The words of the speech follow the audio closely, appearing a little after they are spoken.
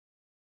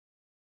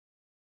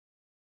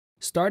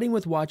Starting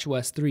with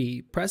watchOS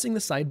 3, pressing the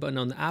side button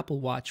on the Apple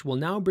Watch will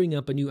now bring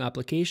up a new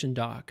application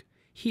dock.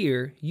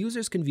 Here,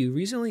 users can view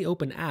recently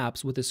opened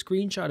apps with a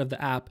screenshot of the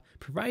app,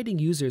 providing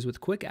users with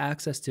quick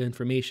access to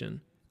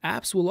information.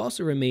 Apps will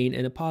also remain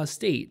in a pause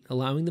state,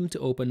 allowing them to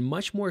open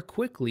much more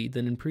quickly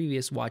than in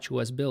previous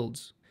watchOS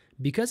builds.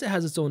 Because it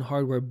has its own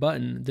hardware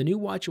button, the new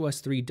watchOS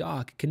 3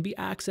 dock can be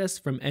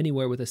accessed from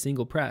anywhere with a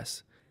single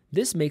press.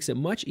 This makes it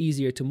much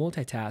easier to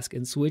multitask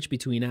and switch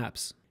between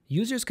apps.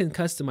 Users can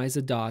customize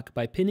the dock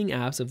by pinning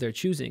apps of their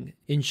choosing,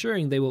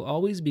 ensuring they will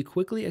always be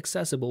quickly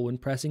accessible when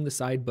pressing the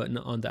side button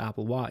on the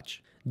Apple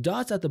Watch.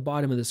 Dots at the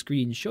bottom of the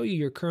screen show you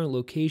your current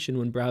location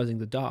when browsing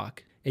the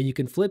dock, and you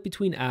can flip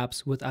between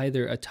apps with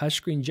either a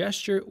touchscreen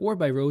gesture or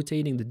by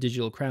rotating the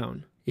digital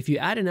crown. If you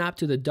add an app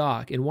to the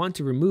dock and want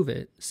to remove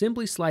it,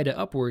 simply slide it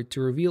upward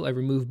to reveal a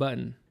remove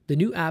button. The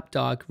new app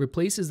dock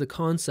replaces the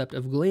concept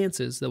of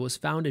glances that was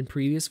found in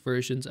previous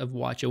versions of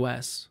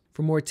watchOS.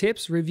 For more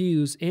tips,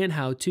 reviews, and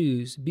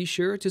how-tos, be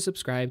sure to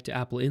subscribe to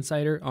Apple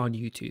Insider on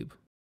YouTube.